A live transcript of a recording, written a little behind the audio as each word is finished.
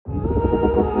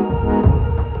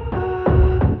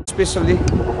especially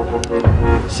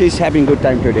she's having good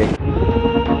time today.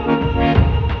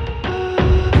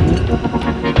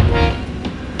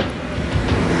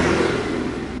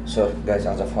 So guys,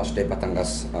 as a first day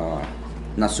Batangas,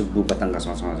 Nasugbu Batangas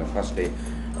as a first day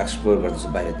explore by.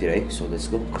 So let's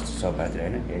go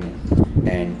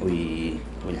and we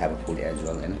will have a food as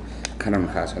well and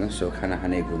so khana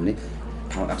khane ghumne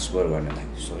ठाउँ explore गर्नलाई.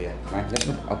 So yeah, let's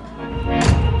go up.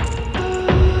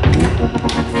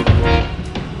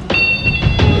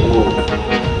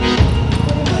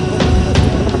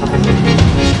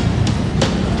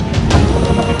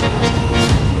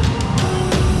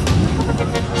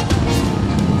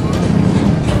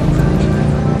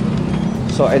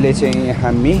 So अहिले चाहिँ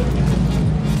हामी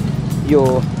यो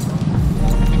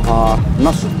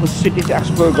नसुब्बु city चाहिँ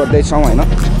explore गर्दै छौं हैन.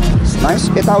 नाइस.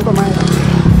 यताउतामा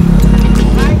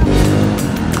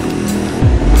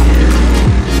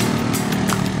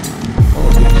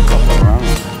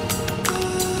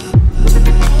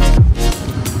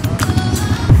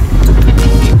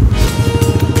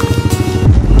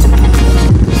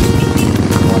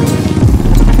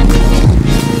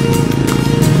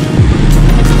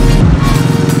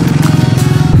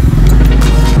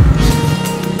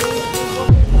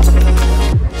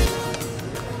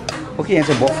यहाँ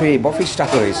चाहिँ बफे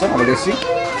स्टार्ट रहेछ. अब let's see.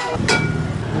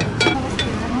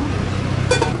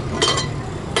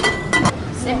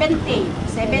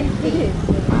 70.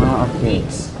 Okay.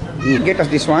 You get us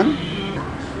this one.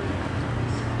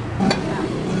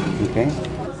 Okay.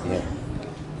 Yeah.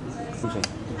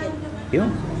 You?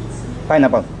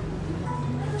 Pineapple.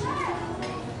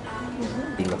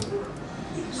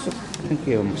 So, thank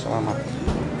you. Salamat.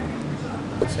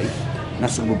 Say,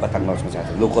 Nasugbu Batangas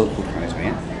macam local food kan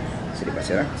sebenarnya. Sedih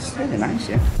pasir. It's really nice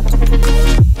ya.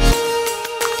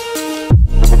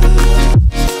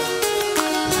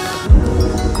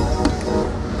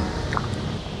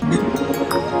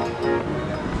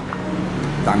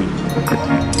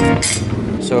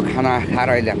 So खाना खाएर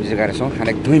अहिले हामी चाहिँ गएका छौँ. खाना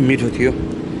एकदमै मिठो थियो.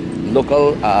 लोकल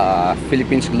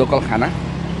फिलिपिन्स लोकल खाना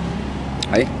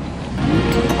है.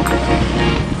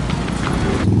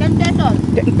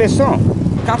 10 peso.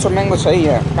 काँचो म्याङ्गो छ है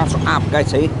यहाँ. काँचो आँप गाई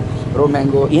छ है. रो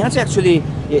म्याङ्गो. यहाँ चाहिँ एक्चुअली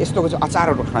यस्तोको चाहिँ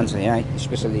अचारहरू खान्छ यहाँ.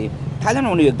 स्पेसली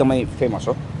थाइल्यान्डमा उनी एकदमै फेमस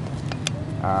हो.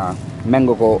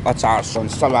 म्याङ्गोको अचार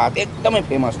सलाद एकदमै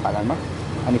फेमस थाइल्यान्डमा.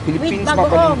 अनि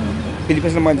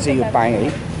फिलिपिन्समा मैले चाहिँ यो पाएँ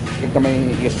है. एकदमै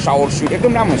यो सावर स्वीट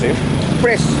एकदम राम्रो छ यो.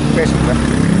 फ्रेस हुन्छ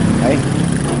है.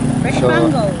 Fresh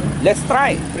mango. Let's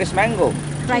try fresh mango.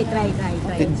 Try.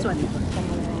 This one.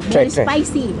 Try.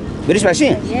 Spicy. Very spicy?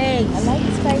 Yes. I like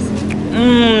spicy.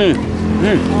 Oh.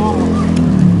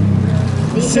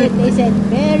 They said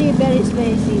very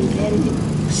spicy. Very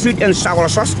Sweet and sour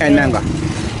sauce and mango.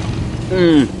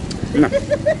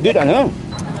 Good, I know.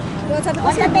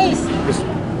 What's the taste?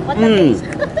 What's the taste?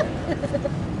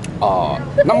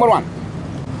 Number one.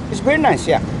 It's very nice,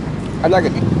 yeah. I like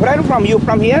it. Where are you from? You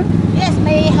from here? Yes,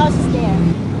 my house is there.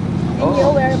 And you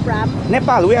where from?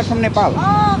 Nepal. We are from Nepal.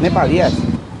 Oh, okay. Nepal, yes.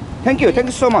 Thank you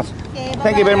so much. Okay,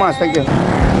 thank you very much. Thank you.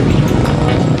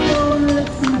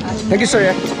 Thank you,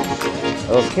 sir.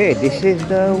 Okay, this is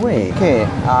the way. Okay,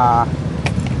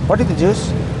 what is the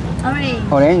juice?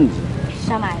 Orange.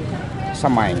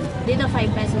 Samay. These are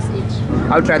 5 pesos each.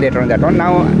 I'll try later on that one.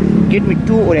 Now, get me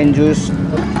 2 orange juice.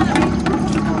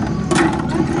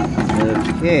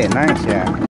 Okay, nice, yeah.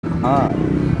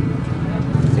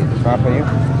 See this one for you.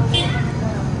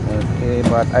 Okay,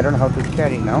 but I don't know how to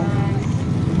carry now.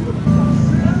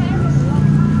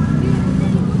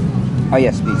 Oh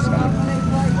yes, please.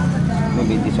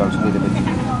 Maybe this also a little bit.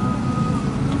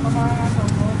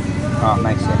 Oh,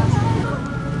 nice, yeah.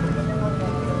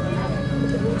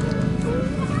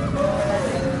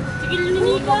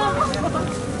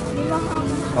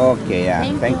 Okay, yeah.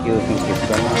 Thank you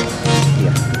so much.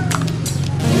 Yeah.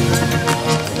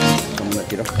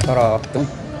 तर एकदम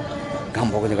घाम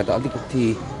भएकोले गर्दा अलिकति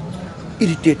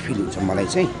irritate feel हुन्छ मलाई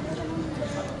चाहिँ.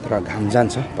 तर घाम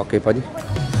जान्छ पक्कै पनि.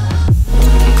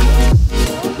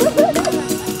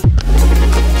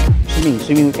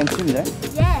 Swimming, we can swim there?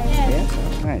 Yes.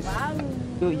 Nice.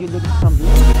 Wow. You look from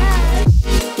here?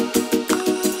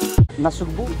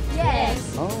 Nasugbu? Yes.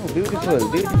 Oh, beautiful.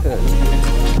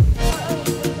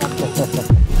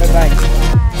 Bye-bye.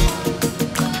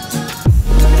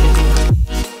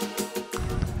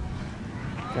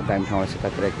 Time ठाउँ चाहिँ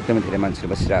कतै एकदमै धेरै मान्छेहरू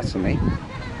बसिरहेको छन् है.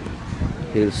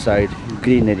 Hill side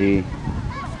greenery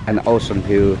and ocean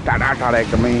view. टाढा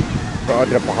एकदमै पहाड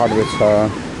र पहाडहरू छ.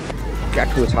 क्या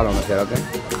ठुलो छाल आउँछ हेर त.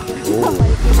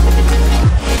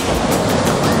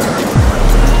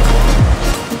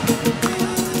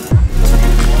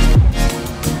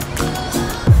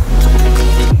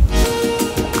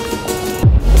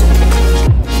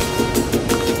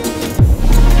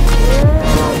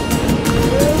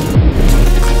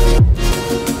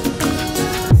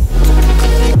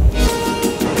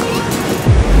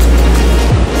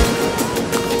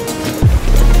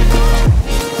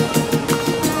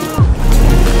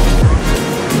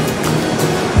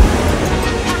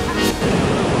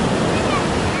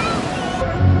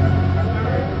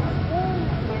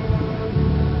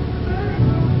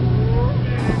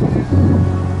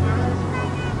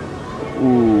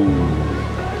 Ooh.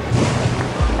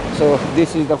 So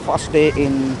this is the first day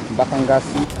in Batangas.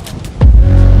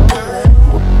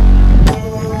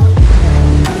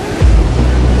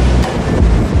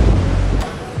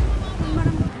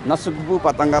 Nasugbu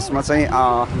Batangas ma चाहिँ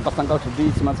Batangas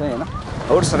beach ma चाहिँ हैन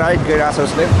horse ride गरिरहेछ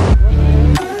उसले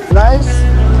nice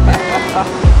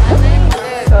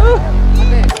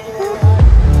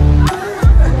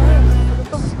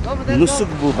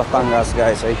Nasugbu Batangas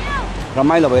guys है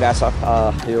रमाइलो भइरहेछ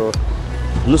यो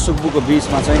Nasugbu को बीच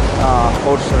मा चाहिँ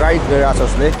horse ride गरिरहेछ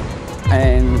उसले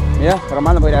and yeah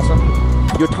रमाइलो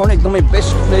भइरहेछ यो ठाउँ एकदमै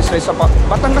बेस्ट प्लेस रहेछ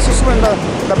Batangas is one of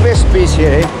the best beach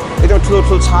here है एकदम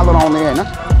ठुलो छालो आउने हैन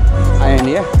and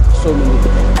yeah so many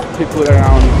people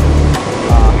around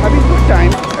having good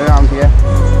time around here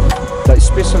but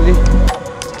especially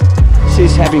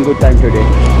she's having good time today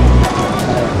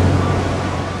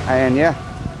and yeah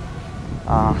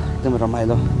एकदम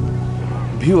रमाइलो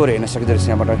भ्यूहरु हेर्न सक्दै रहेछ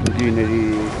यहाँबाट greenery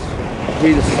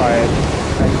hillside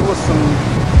and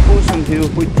awesome view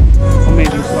with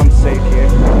amazing sunset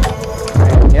here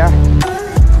and yeah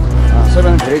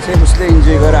सबैजना धेरै चाहिँ उसले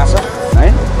इन्जोय गरिरहेछ है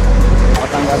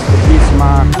Batangas beach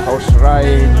ma horse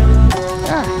ride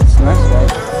yeah it's nice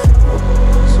right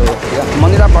so yeah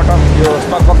Manila बाट यो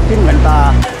लगभग 3 घण्टा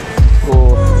को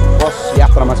बस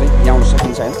यात्रामा चाहिँ ल्याउन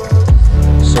सकिन्छ हैन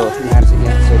so यहाँ चाहिँ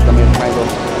एकदमै रमाइलो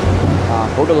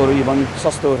होटलहरु इभन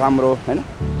सस्तो राम्रो हैन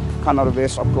खानाहरु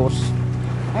best of course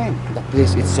and the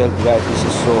place itself guys this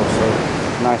is so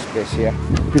nice place here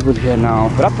people here now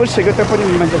रात परिसक्यो त पनि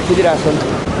मान्छे खेलिरहेछन्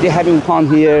they having fun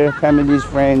here families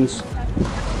friends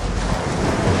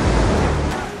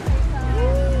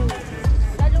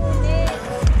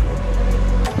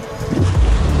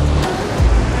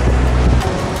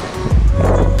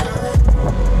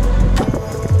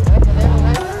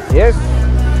yes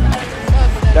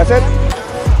that's it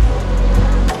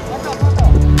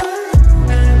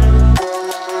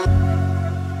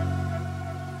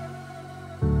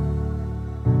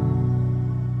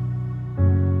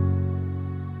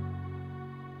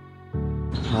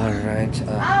alright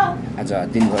आज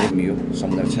दिनभरि यो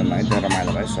सन्दर्भमा एकदम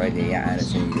रमाइलो भयो सो अहिले यहाँ आएर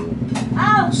चाहिँ यो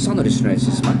सन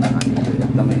रेस्टुरेन्ट्समा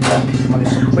एकदमै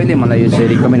सबैले मलाई यो चाहिँ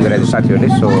रिकमेन्ड गराएको साथीहरूले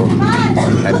सो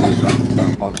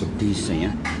अर्को डिस चाहिँ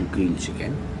यहाँ grill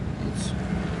chicken it's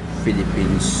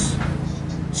Philippines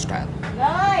style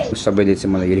सबैले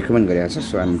चाहिँ मलाई रिकमेन्ड गरेको छ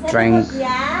so I'm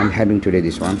having today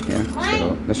this one so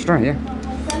let's try yeah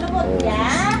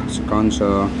chicken छ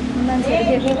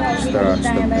It's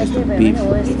the beef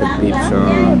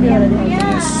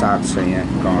साग छ यहाँ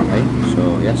गन है so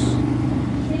yes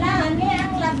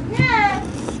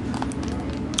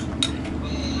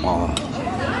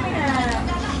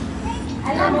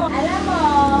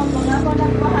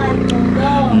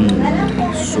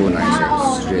so nice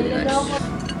it's really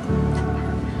nice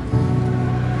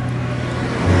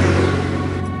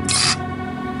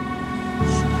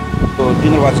so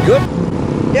dinner was good.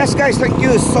 Yes guys, thank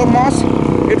you so much.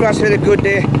 It was really good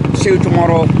day. See you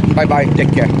tomorrow. Bye bye.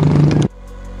 Take care.